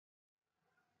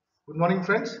Good morning,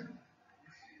 friends.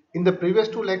 In the previous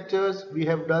two lectures, we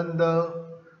have done the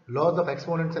laws of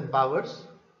exponents and powers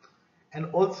and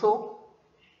also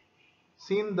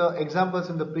seen the examples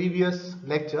in the previous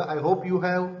lecture. I hope you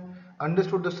have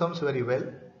understood the sums very well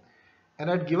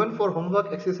and I had given for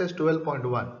homework exercise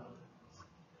 12.1.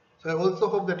 So I also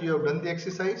hope that you have done the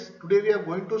exercise. Today we are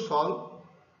going to solve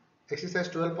exercise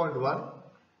 12.1.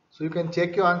 So you can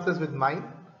check your answers with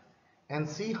mine and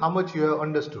see how much you have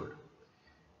understood.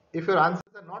 If your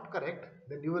answers are not correct,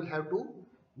 then you will have to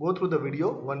go through the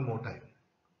video one more time.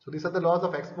 So these are the laws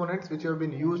of exponents which have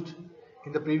been used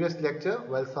in the previous lecture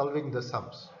while solving the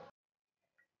sums.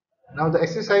 Now the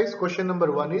exercise question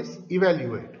number 1 is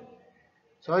evaluate.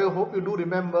 So I hope you do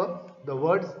remember the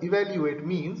words evaluate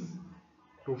means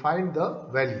to find the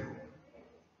value.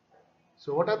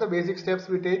 So what are the basic steps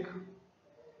we take?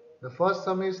 The first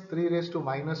sum is 3 raised to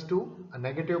minus 2, a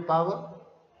negative power.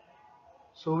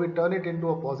 So we turn it into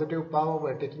a positive power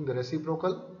by taking the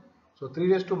reciprocal. So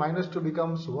 3 raised to minus 2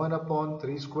 becomes 1 upon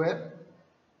 3 square.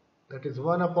 That is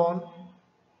 1 upon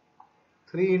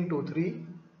 3 into 3,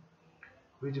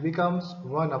 which becomes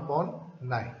 1 upon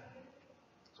 9.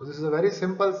 So this is a very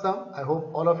simple sum. I hope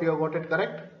all of you have got it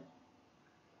correct.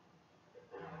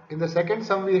 In the second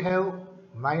sum we have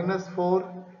minus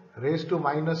 4 raised to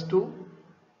minus 2.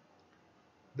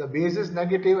 The base is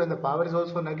negative and the power is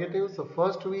also negative. So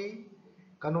first we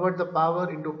convert the power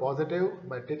into positive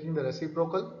by taking the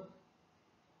reciprocal.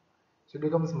 So it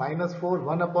becomes minus 4,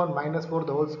 1 upon minus 4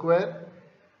 the whole square.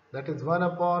 That is 1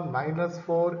 upon minus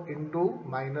 4 into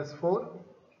minus 4.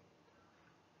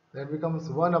 That becomes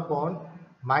 1 upon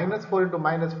minus 4 into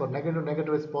minus 4. Negative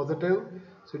negative is positive.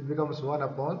 So it becomes 1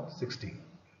 upon 16.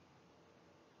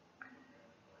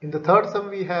 In the third sum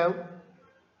we have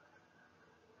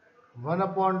 1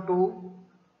 upon 2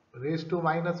 raised to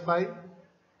minus 5.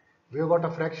 We have got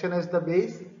a fraction as the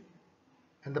base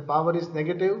and the power is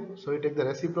negative. So we take the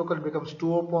reciprocal, it becomes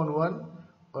 2 upon 1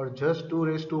 or just 2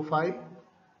 raised to 5.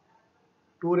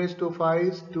 2 raised to 5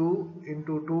 is 2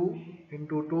 into 2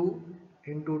 into 2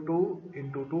 into 2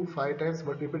 into 2, 5 times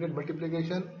repeated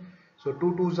multiplication. So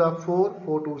 2 2s are 4,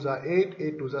 4 2s are 8,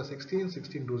 8 2s are 16,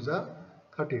 16 2s are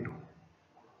 32.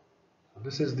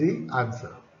 This is the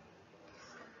answer.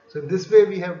 So in this way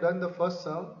we have done the first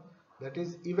sum, that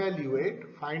is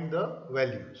evaluate, find the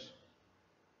values.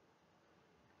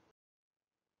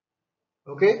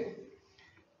 Okay.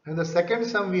 And the second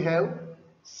sum we have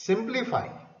simplify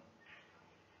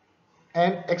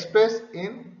and express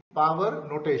in power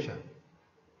notation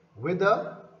with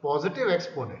a positive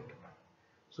exponent.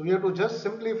 So we have to just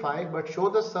simplify but show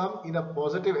the sum in a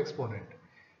positive exponent.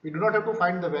 We do not have to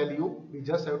find the value, we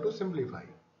just have to simplify.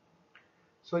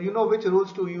 So you know which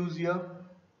rules to use here.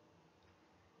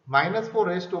 Minus 4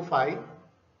 raised to 5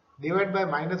 divided by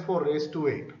minus 4 raised to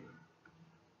 8.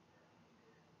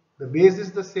 The base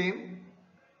is the same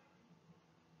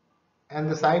and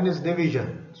the sign is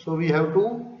division. So we have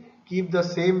to keep the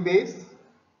same base,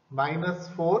 minus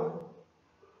 4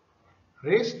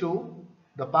 raised to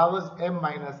the powers m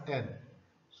minus n.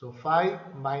 So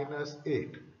 5 minus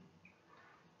 8,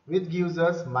 which gives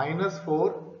us minus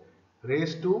 4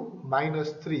 raised to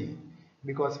minus 3,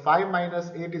 because 5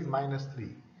 minus 8 is minus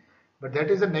 3. But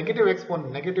that is a negative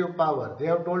exponent, negative power. They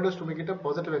have told us to make it a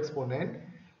positive exponent.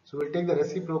 So we'll take the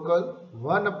reciprocal,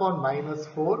 1 upon minus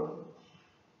 4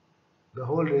 the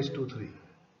whole raised to 3.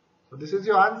 So this is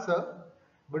your answer,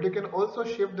 but you can also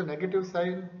shift the negative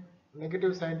sign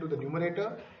to the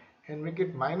numerator and make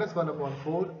it minus 1 upon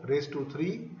 4 raised to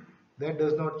 3. That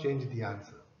does not change the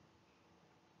answer.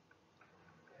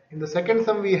 In the second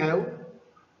sum we have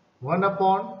 1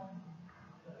 upon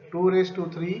 2 raised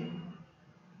to 3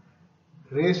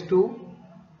 raised to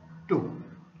 2.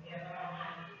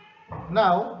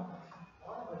 Now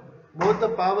both the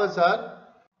powers are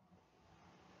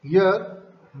here,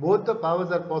 both the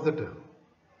powers are positive.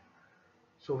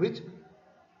 So which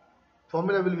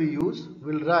formula will we use?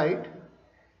 We'll write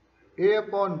a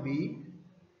upon b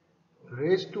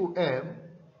raised to m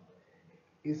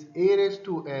is a raised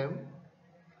to m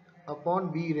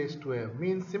upon b raised to m.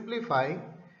 Means simplifying,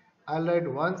 I'll write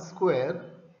 1 square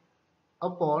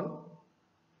upon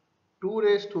 2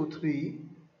 raised to 3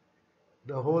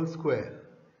 the whole square.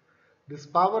 This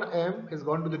power m has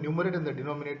gone to the numerator and the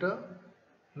denominator.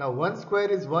 Now 1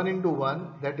 square is 1 into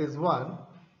 1, that is 1.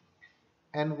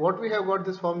 And what we have got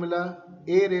this formula,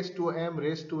 a raised to m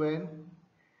raised to n.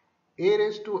 A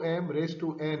raised to m raised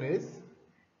to n is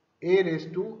a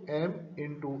raised to m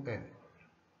into n.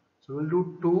 So we'll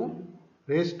do 2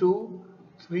 raised to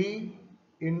 3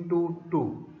 into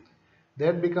 2.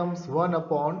 That becomes 1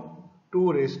 upon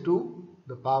 2 raised to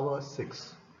the power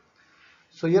 6.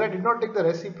 So here I did not take the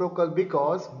reciprocal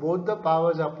because both the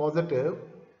powers are positive.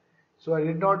 So I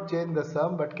did not change the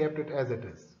sum but kept it as it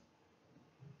is.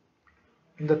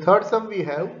 In the third sum we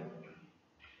have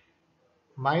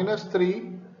minus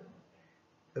 3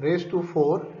 raised to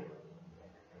 4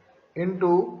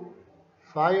 into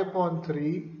 5 upon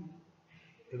 3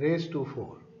 raised to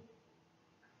 4.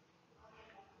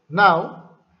 Now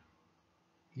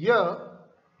here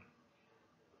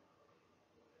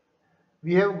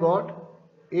we have got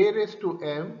a raised to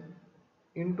m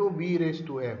into b raised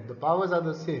to m. The powers are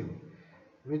the same,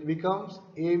 which becomes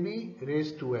ab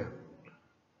raised to m.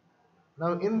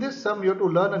 Now in this sum you have to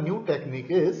learn a new technique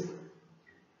is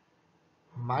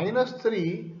minus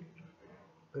 3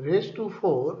 raised to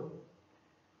 4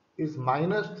 is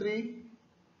minus 3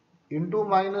 into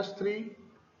minus 3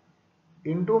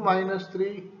 into minus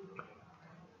 3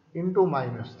 into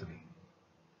minus 3.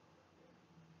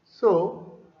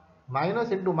 So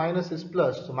minus into minus is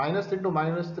plus. So minus into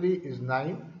minus 3 is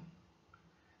 9.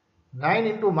 9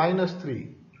 into minus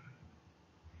 3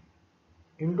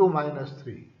 into minus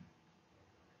 3.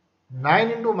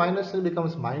 9 into minus 3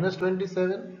 becomes minus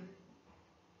 27.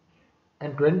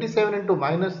 And 27 into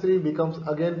minus 3 becomes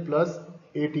again plus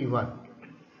 81.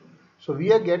 So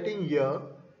we are getting here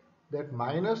that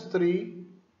minus 3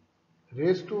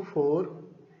 raised to 4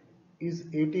 is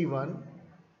 81.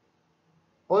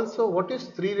 Also, what is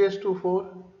 3 raised to 4?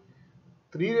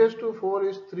 3 raised to 4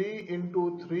 is 3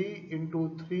 into 3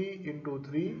 into 3 into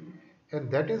 3,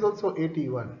 and that is also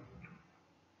 81.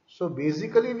 So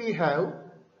basically we have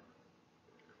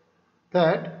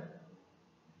that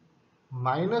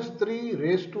minus 3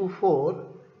 raised to 4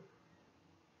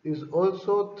 is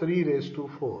also 3 raised to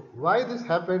 4. Why this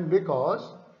happened?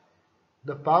 Because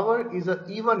the power is an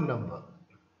even number.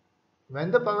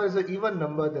 When the power is an even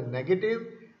number, then negative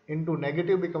into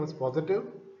negative becomes positive,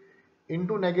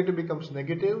 into negative becomes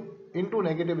negative, into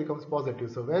negative becomes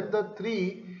positive. So when the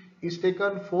 3 is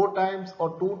taken 4 times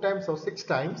or 2 times or 6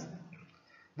 times,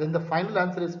 then the final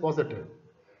answer is positive.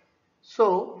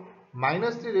 So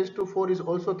minus 3 raised to 4 is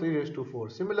also 3 raised to 4.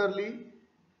 Similarly,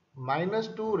 minus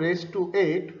 2 raised to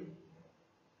 8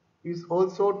 is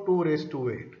also 2 raised to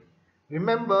 8.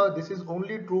 Remember, this is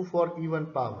only true for even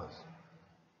powers.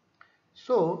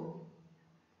 So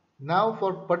now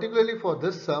particularly for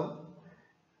this sum,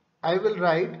 I will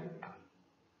write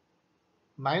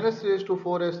minus 3 raised to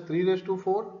 4 as 3 raised to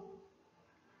 4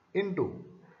 into,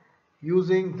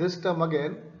 using this term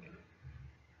again,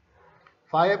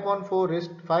 5 upon 4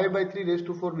 raised 5 by 3 raised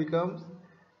to 4 becomes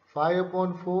 5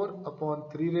 upon 4 upon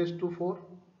 3 raised to 4.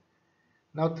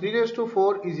 Now 3 raised to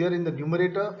 4 is here in the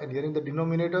numerator and here in the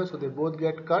denominator, so they both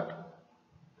get cut.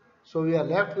 So we are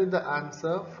left with the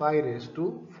answer 5 raised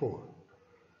to 4.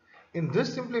 In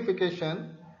this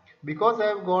simplification, because I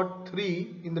have got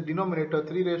 3 in the denominator,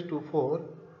 3 raised to 4,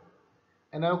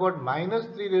 and I have got minus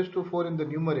 3 raised to 4 in the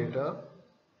numerator,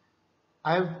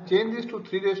 I have changed this to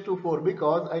 3 raised to 4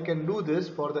 because I can do this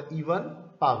for the even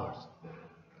powers.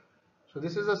 So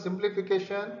this is a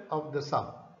simplification of the sum.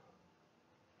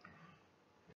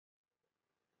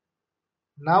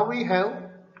 Now we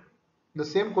have the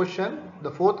same question,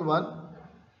 the fourth one,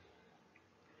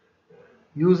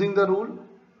 using the rule.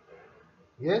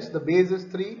 Yes, the base is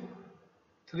 3,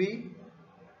 3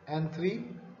 and 3.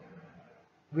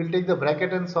 We'll take the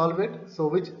bracket and solve it. So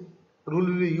which rule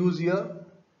will we use here?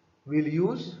 We'll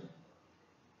use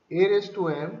a raised to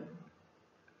m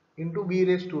into b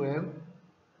raised to m.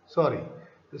 Sorry,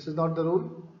 this is not the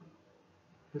rule.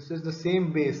 This is the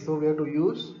same base. So we have to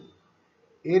use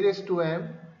a raised to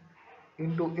m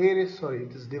into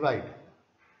it is divide.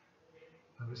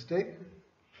 A mistake.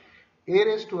 A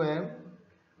raised to m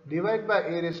divided by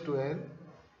a raised to n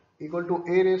equal to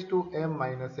a raised to m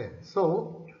minus n.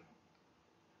 So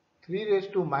 3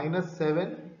 raised to minus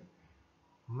 7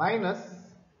 minus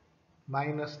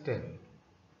minus 10.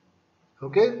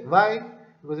 Okay, why?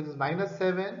 Because it is minus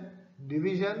 7,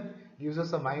 division gives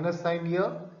us a minus sign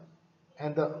here,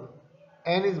 and the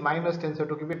n is minus 10, so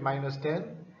to keep it minus 10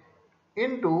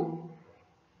 into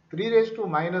 3 raised to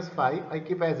minus 5, I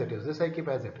keep as it is, this I keep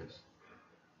as it is.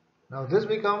 Now this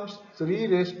becomes 3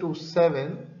 raised to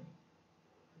 7,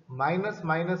 minus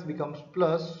minus becomes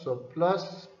plus, so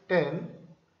plus 10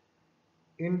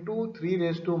 into 3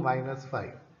 raised to minus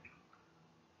 5.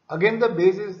 Again the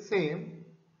base is same,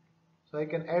 so I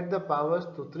can add the powers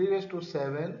to 3 raised to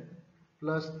 7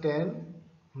 plus 10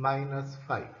 minus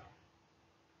 5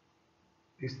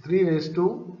 is 3 raised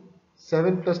to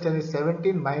 7 plus 10 is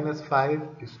 17 minus 5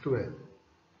 is 12.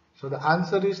 So the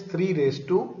answer is 3 raised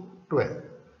to 12.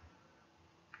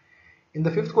 In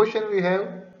the fifth question we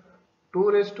have 2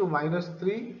 raised to minus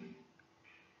 3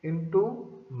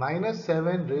 into minus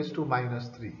 7 raised to minus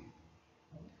 3.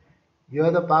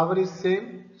 Here the power is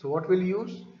same, so what we'll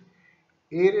use?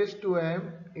 A raised to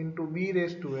m into b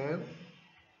raised to m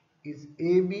is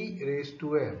ab raised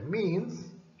to m, means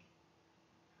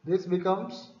this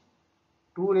becomes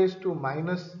 2 raised to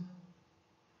minus,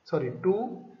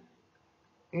 2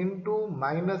 into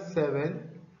minus 7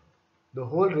 the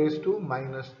whole raised to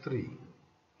minus 3.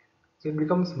 So it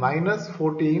becomes minus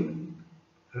 14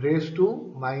 raised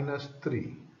to minus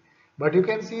 3. But you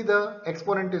can see the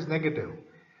exponent is negative.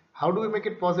 How do we make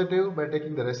it positive? By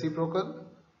taking the reciprocal.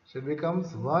 So it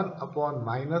becomes 1 upon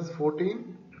minus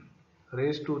 14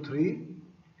 raised to 3,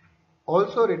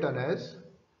 also written as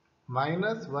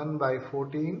minus 1 by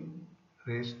 14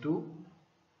 raised to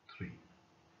 3.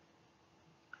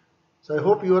 So I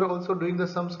hope you are also doing the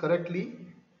sums correctly.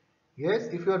 Yes,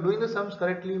 if you are doing the sums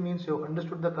correctly, means you have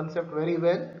understood the concept very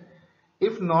well.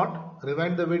 If not,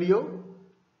 rewind the video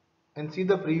and see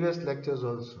the previous lectures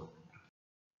also.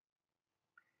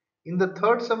 In the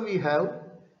third sum we have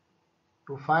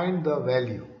to find the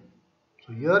value.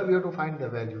 So here we have to find the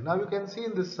value. Now you can see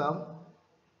in this sum,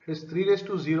 it is 3 raised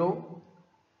to 0.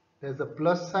 There is a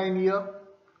plus sign here,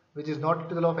 which is not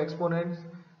to the law of exponents.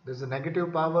 There is a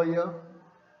negative power here,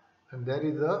 and there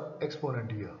is a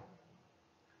exponent here.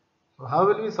 So how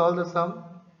will we solve the sum?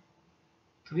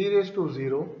 3 raised to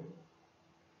 0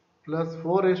 plus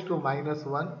 4 raised to minus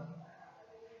 1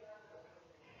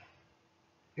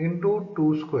 into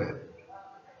 2 square.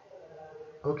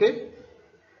 Okay.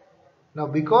 Now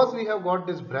because we have got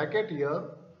this bracket here,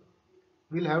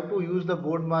 we'll have to use the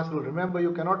board mass rule. Remember,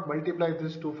 you cannot multiply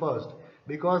this two first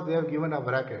because they have given a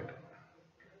bracket.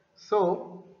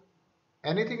 So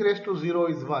anything raised to 0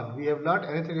 is 1. We have learnt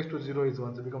anything raised to 0 is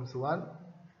 1. So it becomes 1.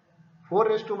 4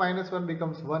 raised to minus 1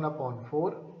 becomes 1 upon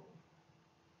 4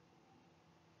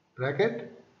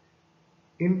 bracket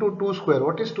into 2 square.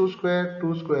 What is 2 square?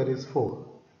 2 square is 4.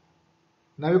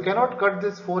 Now you cannot cut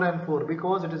this 4 and 4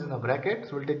 because it is in a bracket.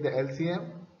 So we'll take the LCM.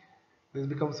 This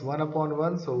becomes 1 upon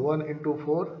 1. So 1 into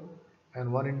 4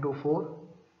 and 1 into 4.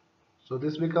 So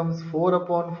this becomes 4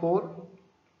 upon 4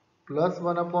 plus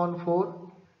 1 upon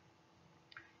 4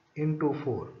 into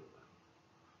 4,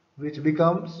 which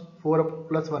becomes 4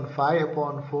 plus 1, 5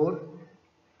 upon 4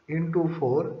 into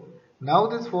 4. Now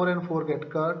this 4 and 4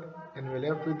 get cut and we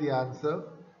are left with the answer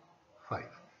 5.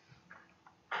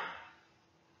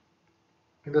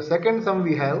 In the second sum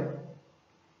we have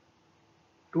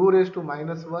 2 raised to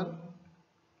minus 1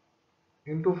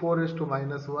 into 4 raised to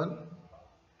minus 1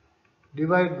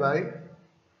 divided by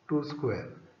 2 square.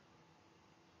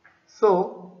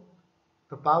 So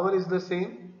the power is the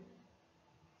same.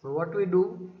 So what we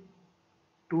do?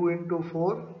 2 into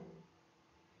 4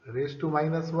 raised to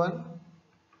minus 1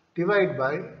 divided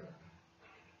by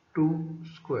 2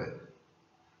 square.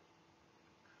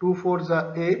 2 fours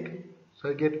are 8. So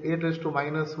I get 8 raised to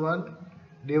minus 1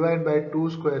 divided by 2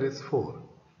 square is 4.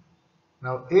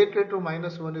 Now 8 raised to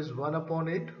minus 1 is 1 upon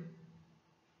 8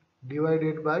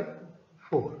 divided by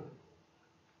 4.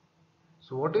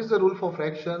 So what is the rule for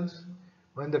fractions?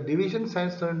 When the division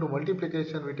signs turn into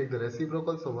multiplication, we take the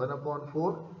reciprocal. So 1 upon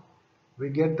 4, we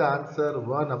get the answer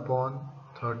 1 upon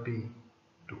 32.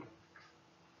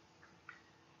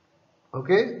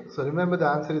 Okay, so remember the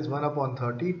answer is 1 upon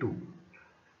 32.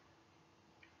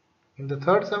 In the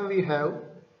third sum we have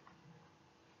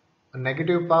a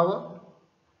negative power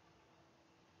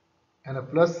and a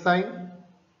plus sign,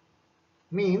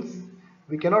 means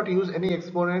we cannot use any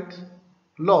exponent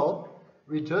law,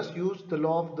 we just use the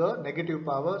law of the negative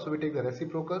power. So we take the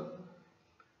reciprocal.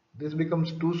 This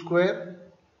becomes 2 square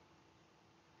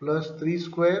plus 3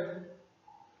 square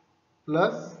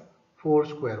plus 4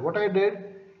 square. What I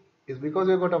did is, because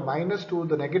we got a minus 2,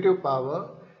 the negative power,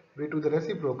 we took the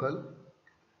reciprocal.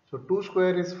 So 2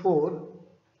 square is 4,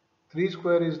 3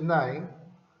 square is 9,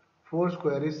 4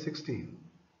 square is 16.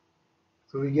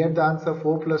 So we get the answer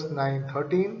 4 plus 9,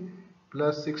 13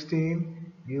 plus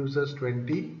 16 gives us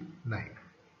 29.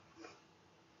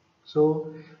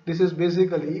 So this is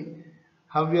basically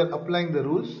how we are applying the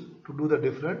rules to do the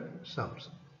different sums.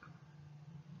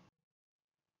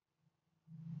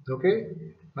 Okay.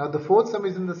 Now the fourth sum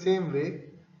is in the same way.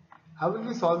 How will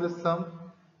we solve this sum?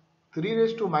 3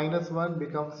 raised to minus 1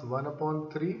 becomes 1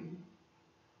 upon 3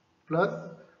 plus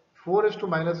 4 raised to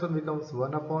minus 1 becomes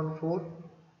 1 upon 4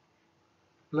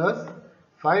 plus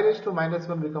 5 raised to minus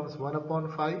 1 becomes 1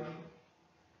 upon 5,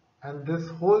 and this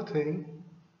whole thing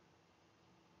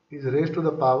is raised to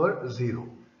the power 0.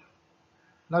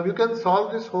 Now you can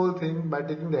solve this whole thing by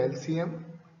taking the LCM.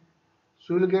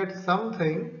 So you will get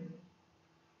something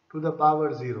to the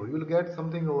power 0. You will get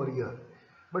something over here.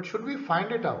 But should we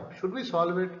find it out? Should we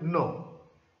solve it? No.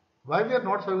 Why we are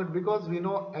not solving it? Because we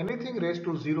know anything raised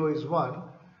to 0 is 1.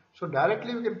 So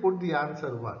directly we can put the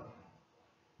answer 1.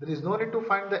 There is no need to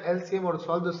find the LCM or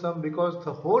solve the sum because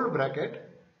the whole bracket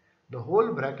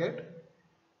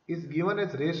is given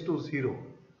as raised to 0.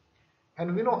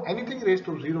 And we know anything raised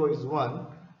to 0 is 1.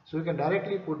 So we can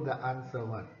directly put the answer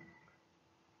 1.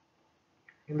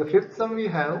 In the fifth sum we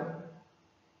have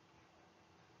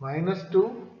minus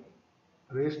 2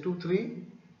 raised to 3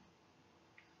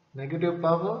 negative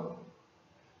power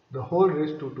the whole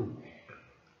raised to 2.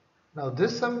 Now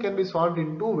this sum can be solved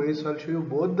in two ways, so I'll show you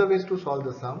both the ways to solve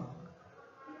the sum.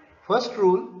 First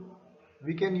rule,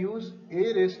 we can use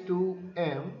a raised to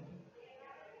m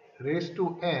raised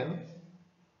to n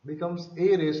becomes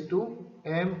a raised to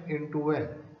m into n.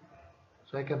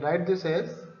 So I can write this as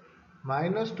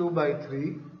minus 2 by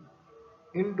 3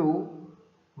 into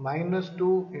minus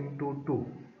 2 into 2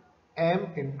 m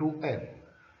into n.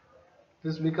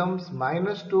 This becomes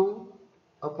minus 2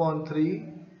 upon 3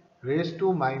 raised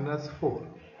to minus 4.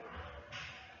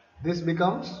 This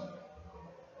becomes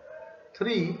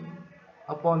 3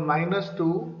 upon minus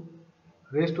 2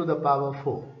 raised to the power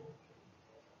 4.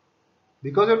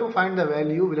 Because we have to find the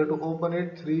value, we have to open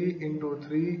it 3 into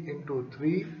 3 into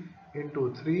 3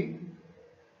 into 3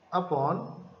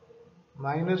 upon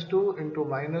minus 2 into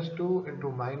minus 2 into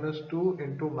minus 2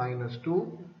 into minus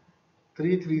 2.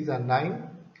 3 threes are 9,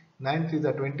 9 threes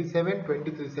are 27,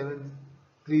 23 7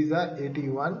 threes are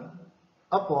 81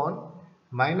 upon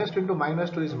minus 2 into minus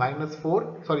 2 is minus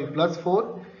 4, sorry plus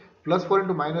 4, plus 4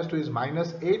 into minus 2 is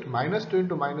minus 8, minus 2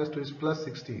 into minus 2 is plus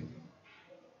 16.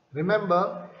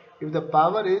 Remember, if the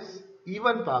power is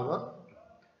even power,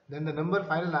 then the number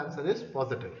final answer is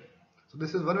positive. So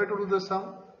this is one way to do the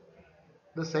sum.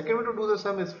 The second way to do the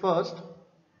sum is first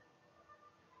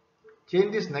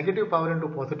change this negative power into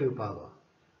positive power.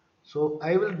 So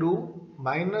I will do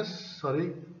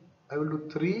I will do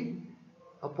 3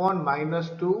 upon minus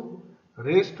 2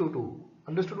 raised to 2.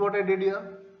 Understood what I did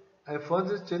here? I first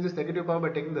just change this negative power by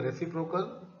taking the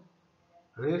reciprocal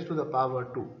raised to the power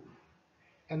 2.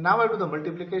 And now I do the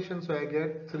multiplication, so I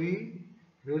get 3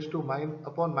 raised to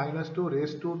upon minus 2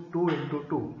 raised to 2 into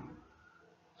 2.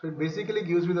 So it basically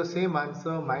gives me the same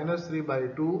answer, minus 3 by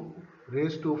 2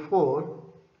 raised to 4,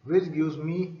 which gives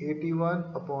me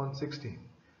 81 upon 16.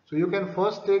 So you can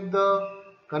first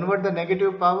convert the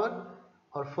negative power,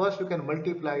 or first you can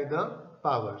multiply the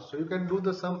power. So you can do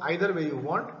the sum either way you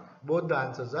want, both the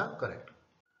answers are correct.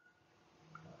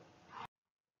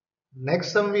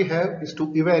 Next sum we have is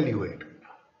to evaluate.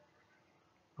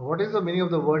 What is the meaning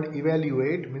of the word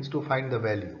evaluate? Means to find the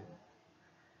value.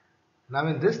 Now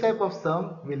in this type of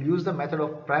sum, we'll use the method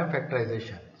of prime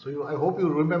factorization. So I hope you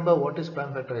remember what is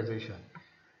prime factorization.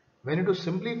 When you to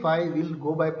simplify, we'll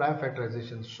go by prime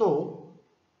factorization. So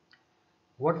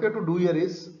what we have to do here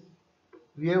is,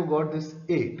 we have got this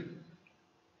 8.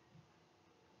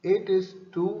 8 is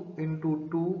 2 into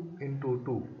 2 into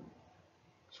 2.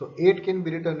 So 8 can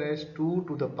be written as 2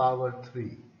 to the power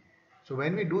 3. So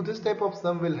when we do this type of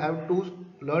sum, we'll have to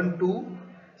learn to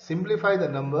simplify the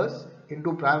numbers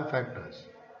into prime factors.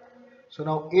 So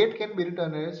now 8 can be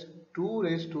written as 2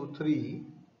 raised to 3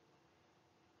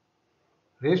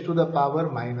 raised to the power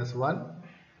minus 1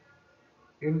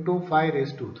 into 5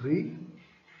 raised to 3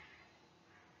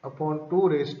 upon 2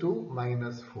 raised to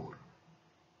minus 4.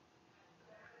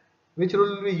 Which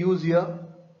rule will we use here?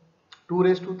 2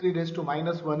 raised to 3 raised to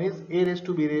minus 1 is a raised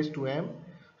to b raised to m.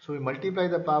 So we multiply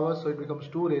the power, so it becomes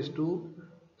 2 raised to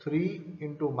 3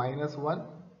 into minus 1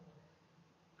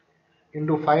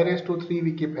 into 5 raised to 3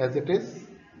 we keep as it is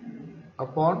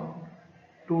upon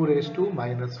 2 raised to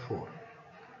minus 4.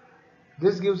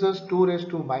 This gives us 2 raised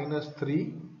to minus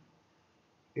 3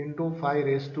 into 5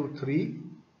 raised to 3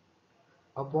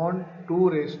 upon 2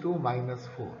 raised to minus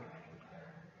 4.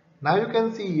 Now you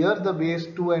can see here the base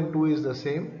 2 and 2 is the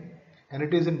same and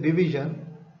it is in division.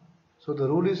 So the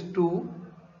rule is to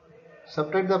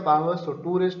subtract the power. So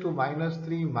 2 raised to minus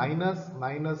 3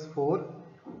 minus 4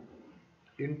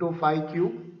 into 5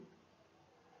 cube.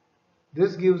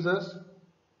 This gives us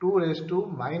 2 raised to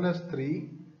minus 3.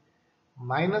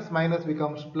 Minus minus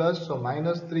becomes plus. So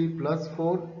minus 3 plus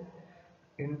 4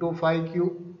 into 5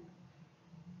 cube.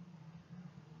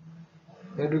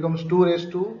 That becomes 2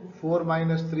 raised to 4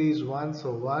 minus 3 is 1.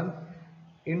 So 1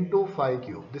 into 5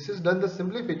 cube. This is done the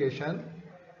simplification.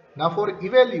 Now for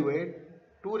evaluate,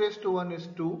 2 raised to 1 is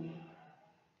 2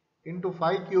 into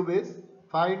 5 cube is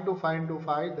 5 into 5 into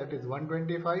 5, that is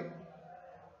 125,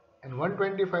 and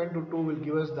 125 into 2 will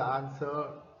give us the answer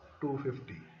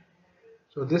 250.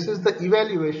 So this is the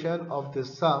evaluation of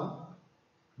this sum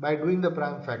by doing the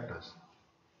prime factors.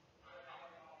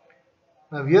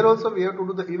 Now here also we have to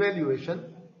do the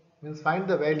evaluation, means find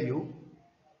the value.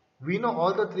 We know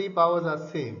all the three powers are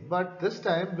same, but this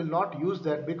time we'll not use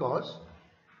that because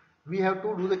we have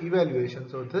to do the evaluation.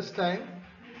 So this time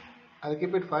I'll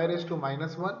keep it 5 raised to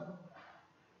minus 1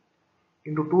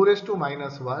 into 2 raised to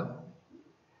minus 1,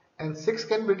 and 6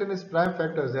 can be written as prime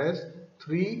factors as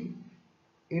 3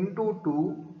 into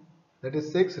 2, that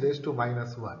is 6 raised to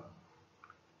minus 1.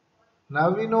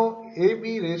 Now we know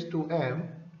AB raised to m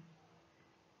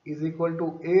is equal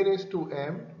to A raised to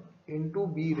m into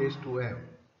B raised to m.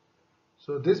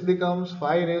 So this becomes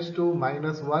 5 raised to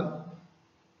minus 1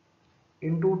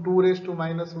 into 2 raised to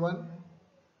minus 1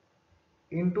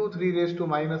 into 3 raised to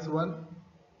minus 1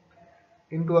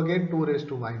 into again 2 raised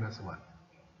to minus 1.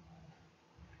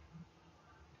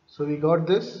 So we got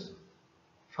this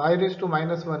 5 raised to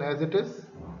minus 1 as it is.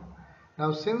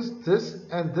 Now since this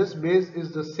and this base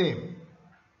is the same,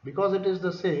 because it is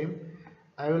the same,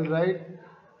 I will write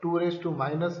 2 raised to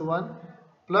minus 1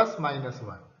 plus minus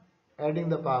 1, adding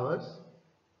the powers,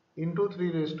 into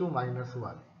 3 raised to minus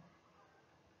 1.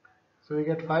 So we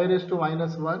get 5 raised to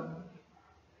minus 1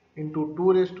 into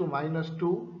 2 raised to minus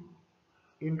 2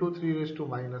 into 3 raised to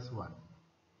minus 1,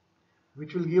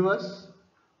 which will give us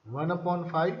 1 upon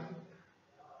 5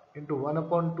 into 1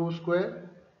 upon 2 square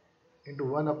into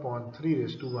 1 upon 3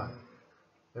 raised to 1.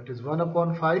 That is 1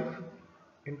 upon 5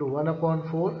 into 1 upon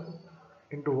 4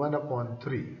 into 1 upon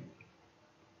 3.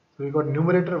 So we got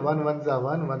numerator 1 ones are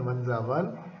 1, 1 ones are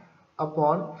 1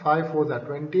 upon 5 fours are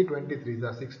 20, 23s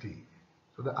are 60.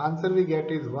 So the answer we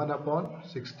get is 1 upon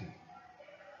 60.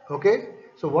 Okay.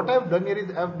 So what I have done here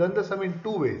is I have done the sum in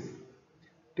two ways.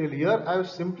 Till here I have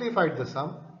simplified the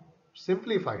sum,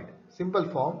 simple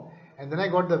form, and then I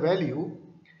got the value.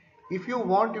 If you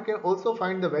want, you can also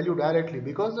find the value directly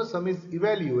because the sum is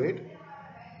evaluate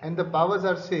and the powers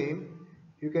are same.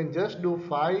 You can just do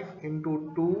 5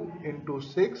 into 2 into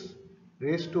 6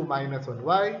 raised to minus 1.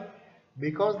 Why?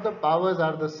 Because the powers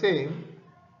are the same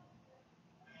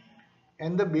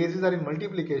and the bases are in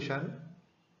multiplication.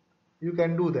 You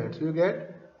can do that. So you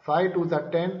get 5 2s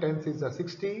are 10, 10 6s are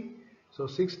 60. So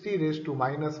 60 raised to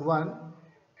minus 1,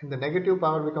 and the negative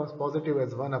power becomes positive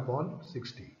as 1 upon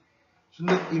 60. So in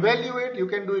the evaluate, you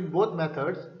can do it both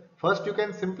methods. First you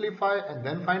can simplify and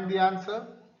then find the answer,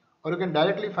 or you can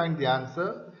directly find the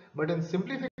answer. But in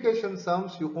simplification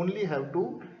sums, you only have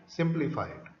to simplify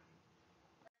it.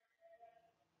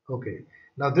 Okay.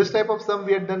 Now this type of sum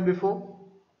we had done before.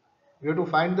 We have to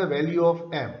find the value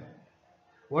of m.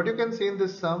 What you can see in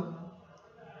this sum,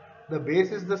 the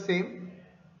base is the same.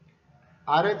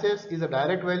 RHS is a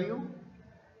direct value,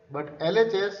 but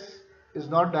LHS is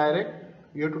not direct.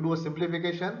 You have to do a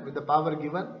simplification with the power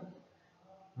given.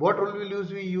 What rule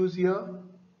we use here?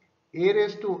 A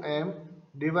raised to m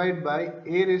divided by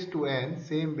a raised to n,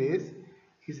 same base,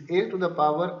 is a to the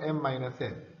power m minus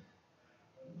n.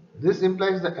 This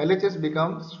implies the LHS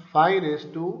becomes 5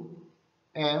 raised to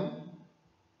m,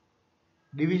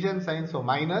 division sign, so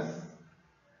minus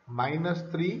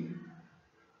 3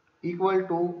 equal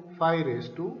to 5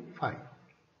 raised to 5.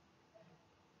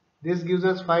 This gives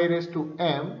us 5 raised to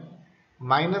m,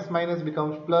 minus minus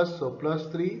becomes plus, so plus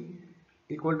 3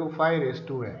 equal to 5 raised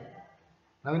to m.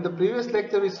 Now in the previous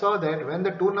lecture we saw that when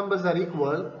the two numbers are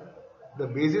equal, the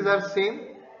bases are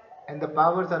same and the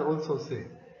powers are also same.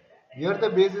 Here the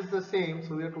base is the same,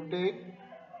 so we have to take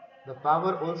the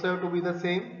power also have to be the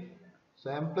same. So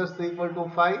m plus 3 equal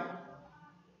to 5,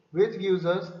 which gives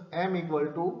us m equal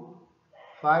to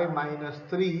 5 minus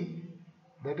 3,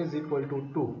 that is equal to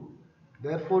 2.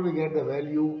 Therefore we get the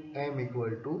value m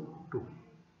equal to 2.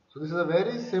 So this is a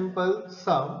very simple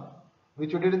sum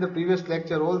which we did in the previous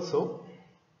lecture also.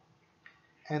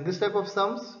 And this type of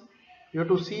sums, you have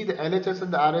to see the LHS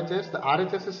and the RHS. The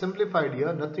RHS is simplified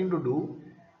here, nothing to do.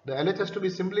 The LHS to be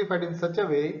simplified in such a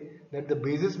way that the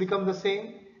bases become the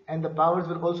same and the powers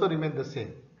will also remain the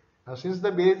same. Now since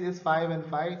the base is 5 and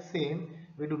 5 same,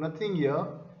 we do nothing here.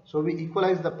 So we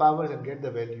equalize the powers and get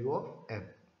the value of m.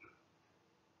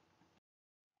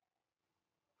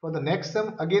 For the next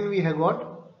sum, again we have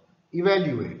got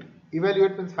evaluate.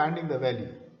 Evaluate means finding the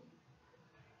value.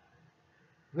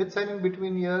 Which sign in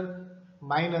between here?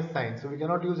 Minus sign. So we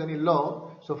cannot use any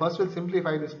law. So first we'll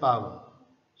simplify this power.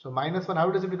 So minus 1,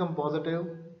 how does it become positive?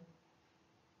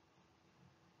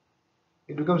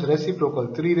 It becomes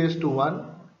reciprocal. 3 raised to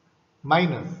 1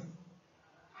 minus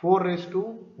 4 raised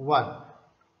to 1.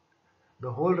 The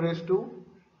whole raised to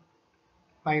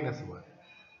minus 1.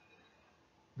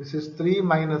 This is 3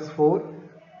 minus 4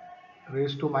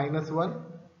 raised to minus 1.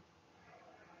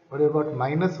 What about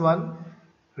minus 1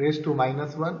 raised to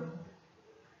minus 1?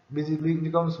 Which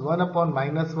becomes 1 upon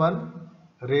minus 1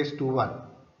 raised to 1.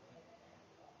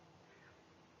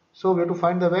 So we have to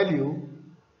find the value.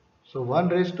 So 1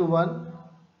 raised to 1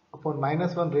 upon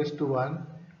minus 1 raised to 1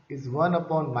 is 1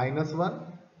 upon minus 1,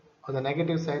 or the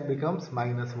negative side becomes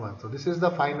minus 1. So this is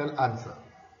the final answer,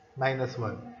 minus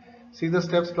 1. See the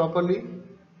steps properly.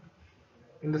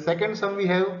 In the second sum we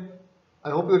have, I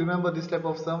hope you remember this type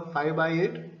of sum, 5 by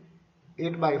 8,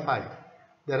 8 by 5.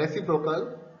 They are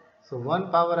reciprocal. So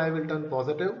 1 power I will turn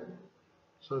positive.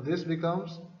 So this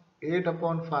becomes 8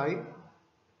 upon 5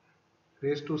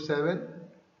 raised to 7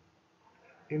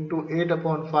 into 8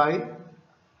 upon 5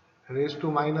 raised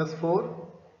to minus 4.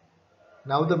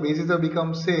 Now the bases have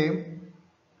become same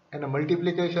and a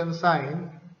multiplication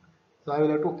sign. So I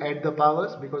will have to add the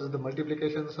powers because of the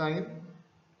multiplication sign.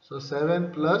 So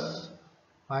 7 plus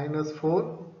minus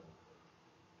 4,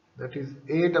 that is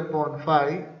 8 upon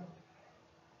 5,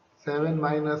 7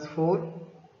 minus 4,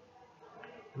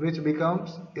 which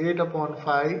becomes 8 upon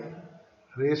 5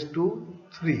 raised to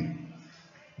 3.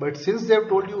 But since they have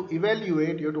told you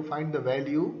evaluate, you have to find the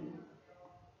value.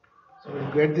 So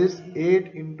we'll get this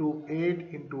 8 into 8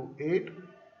 into 8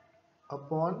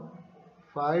 upon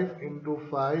 5 into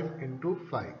 5 into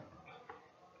 5.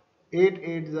 8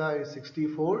 8 is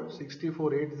 64,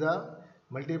 64 8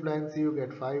 multiply and see you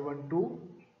get 5 1 2,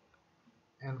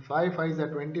 and 5 5 is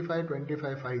 25,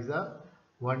 25 5 is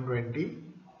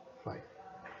 125.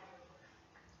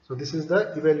 So this is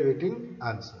the evaluating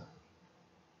answer.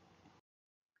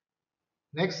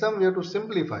 Next sum we have to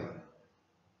simplify.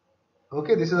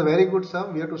 Okay, this is a very good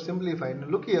sum. We have to simplify. Now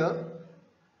look here,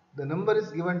 the number is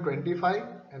given 25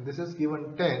 and this is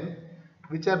given 10,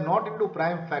 which are not into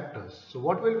prime factors. So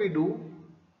what will we do?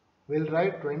 We'll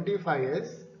write 25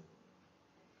 as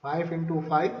 5 into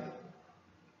 5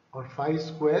 or 5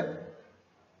 square,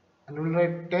 and we'll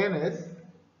write 10 as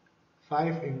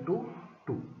 5 into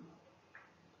 2.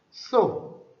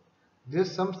 So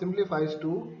this sum simplifies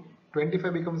to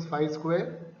 25 becomes 5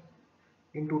 square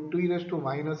into t raised to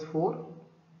minus 4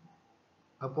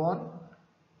 upon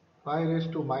 5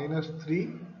 raised to minus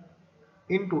 3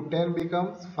 into 10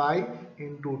 becomes 5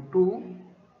 into 2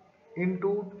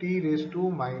 into t raised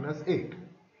to minus 8.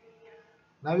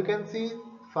 Now you can see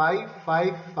 5,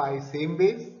 5, 5 same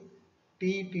base,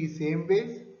 t same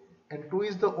base, and 2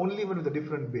 is the only one with a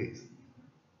different base.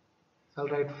 So I'll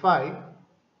write 5,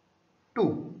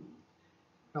 2.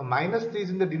 Now minus 3 is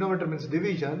in the denominator, means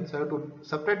division, so I have to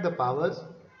subtract the powers.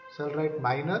 So I'll write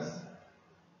minus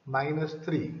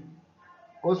 3.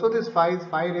 Also this 5 is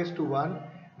 5 raised to 1,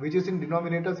 which is in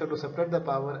denominator, so I have to subtract the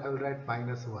power. I will write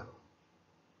minus 1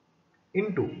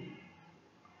 into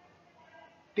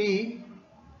t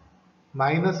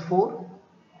minus 4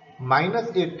 minus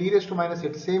 8, t raised to minus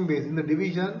 8 same base in the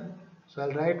division, so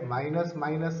I'll write minus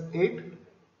 8,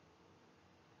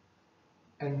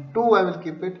 and 2 I will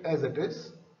keep it as it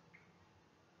is.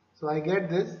 So I get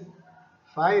this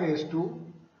 5 raised to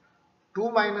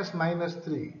 2 minus minus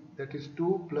 3, that is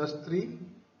 2 plus 3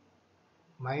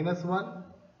 minus 1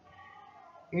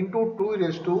 into 2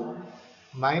 raised to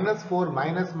minus 4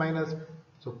 minus,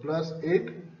 so plus 8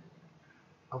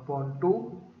 upon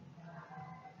 2,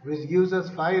 which gives us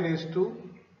 5 raised to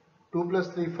 2 plus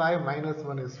 3 5 minus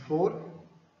 1 is 4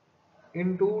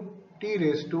 into t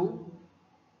raised to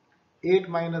 8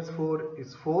 minus 4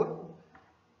 is 4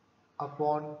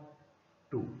 upon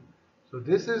 2. So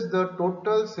this is the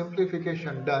total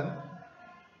simplification done.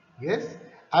 Yes,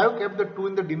 I have kept the 2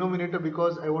 in the denominator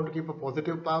because I want to keep a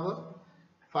positive power.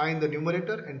 Find the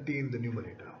numerator and t in the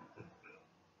numerator.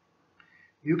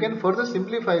 You can further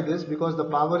simplify this because the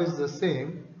power is the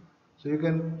same. So you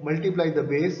can multiply the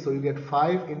base. So you get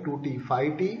 5 into t,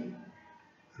 5t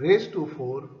raised to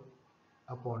 4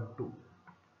 upon 2.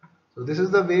 So this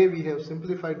is the way we have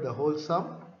simplified the whole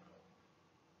sum.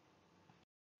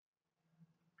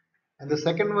 And the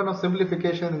second one of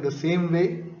simplification in the same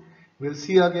way, we'll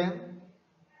see again.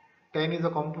 10 is a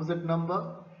composite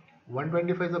number,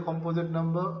 125 is a composite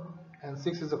number, and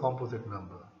 6 is a composite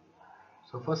number.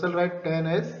 So first I'll write 10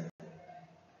 as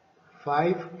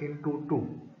 5 into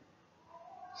 2.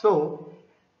 So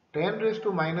 10 raised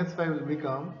to minus 5 will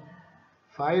become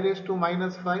 5 raised to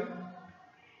minus 5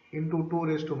 into 2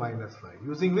 raised to minus 5.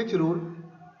 Using which rule?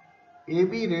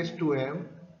 AB raised to m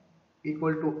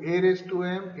equal to a raised to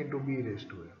m into b raised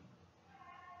to m.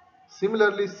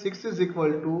 Similarly, 6 is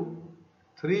equal to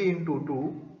 3 into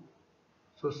 2.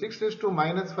 So 6 raised to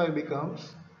minus 5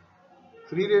 becomes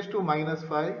 3 raised to minus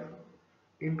 5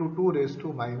 into 2 raised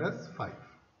to minus 5.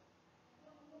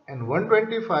 And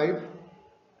 125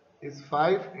 is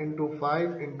 5 into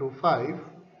 5 into 5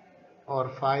 or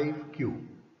 5 cube.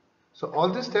 So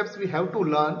all these steps we have to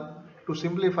learn to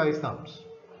simplify sums.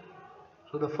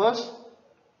 So the first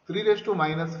 3 raised to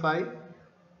minus 5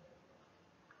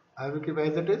 I will keep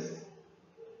as it is.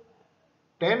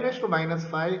 10 raised to minus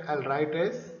 5 I'll write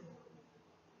as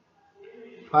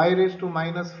 5 raised to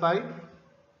minus 5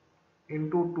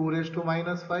 into 2 raised to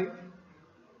minus 5.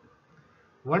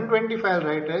 125 I'll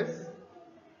write as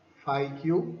 5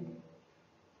 cube.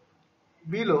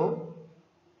 Below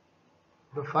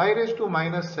the 5 raised to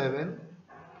minus 7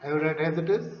 I will write as it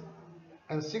is,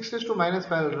 and 6 raised to minus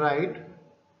 5 I will write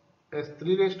as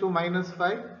 3 raised to minus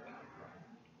 5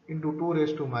 into 2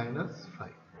 raised to minus 5.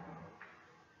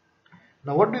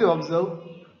 Now what do you observe?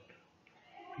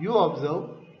 You observe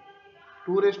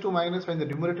 2 raised to minus 5 in the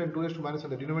numerator and 2 raised to minus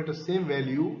 5 in the denominator same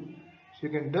value, so you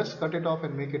can just cut it off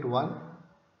and make it 1.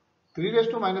 3 raised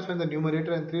to minus 5 in the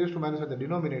numerator and 3 raised to minus 5 in the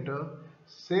denominator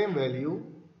same value,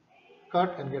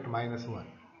 cut and get minus 1.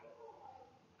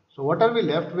 So what are we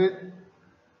left with?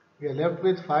 We are left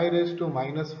with 5 raised to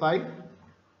minus 5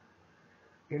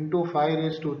 into 5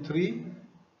 raised to 3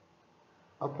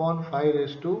 upon 5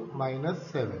 raised to minus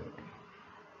 7.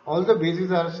 All the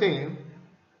bases are same,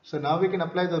 so now we can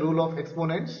apply the rule of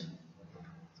exponents.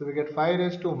 So we get 5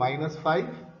 raised to minus 5,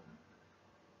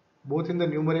 both in the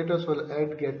numerators will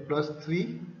add get plus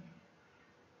 3,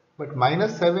 but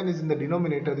minus 7 is in the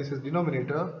denominator, this is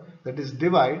denominator, that is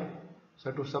divide,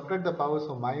 so to subtract the powers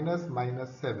of minus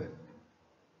 7.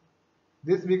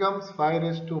 This becomes 5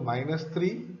 raised to minus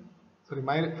 3,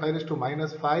 5 raised to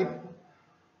minus 5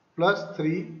 plus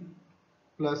 3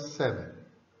 plus 7.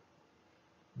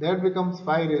 That becomes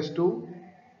 5 raised to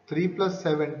 3 plus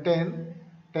 7, 10,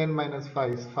 10 minus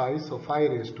 5 is 5, so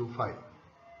 5 raised to 5.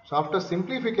 So after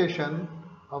simplification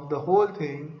of the whole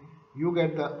thing, you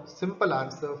get the simple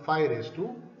answer 5 raised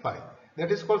to 5. That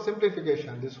is called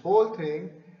simplification. This whole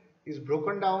thing is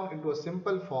broken down into a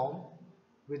simple form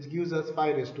which gives us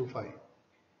 5 raised to 5.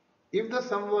 If the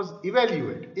sum was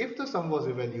evaluate,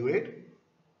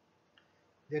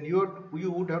 then you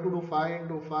would have to do 5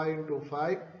 into 5 into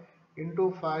 5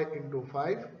 into 5 into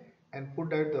 5 and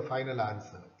put out the final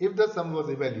answer if the sum was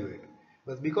evaluate.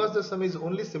 But because the sum is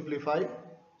only simplified,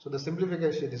 so the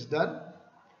simplification is done,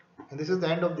 and this is the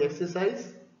end of the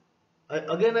exercise.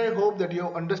 Again, I hope that you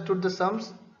have understood the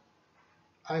sums.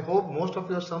 I hope most of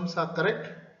your sums are correct.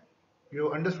 You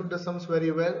have understood the sums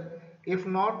very well. If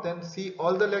not, then see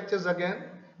all the lectures again,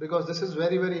 because this is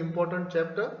very important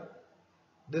chapter.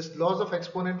 This laws of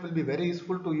exponent will be very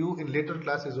useful to you in later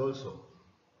classes also.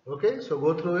 Okay, so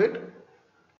go through it.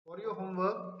 For your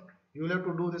homework, you will have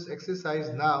to do this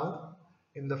exercise now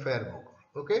in the fair book.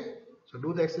 Okay, so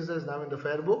do the exercise now in the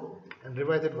fair book and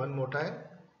revise it one more time.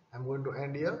 I'm going to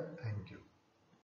end here. Thank you.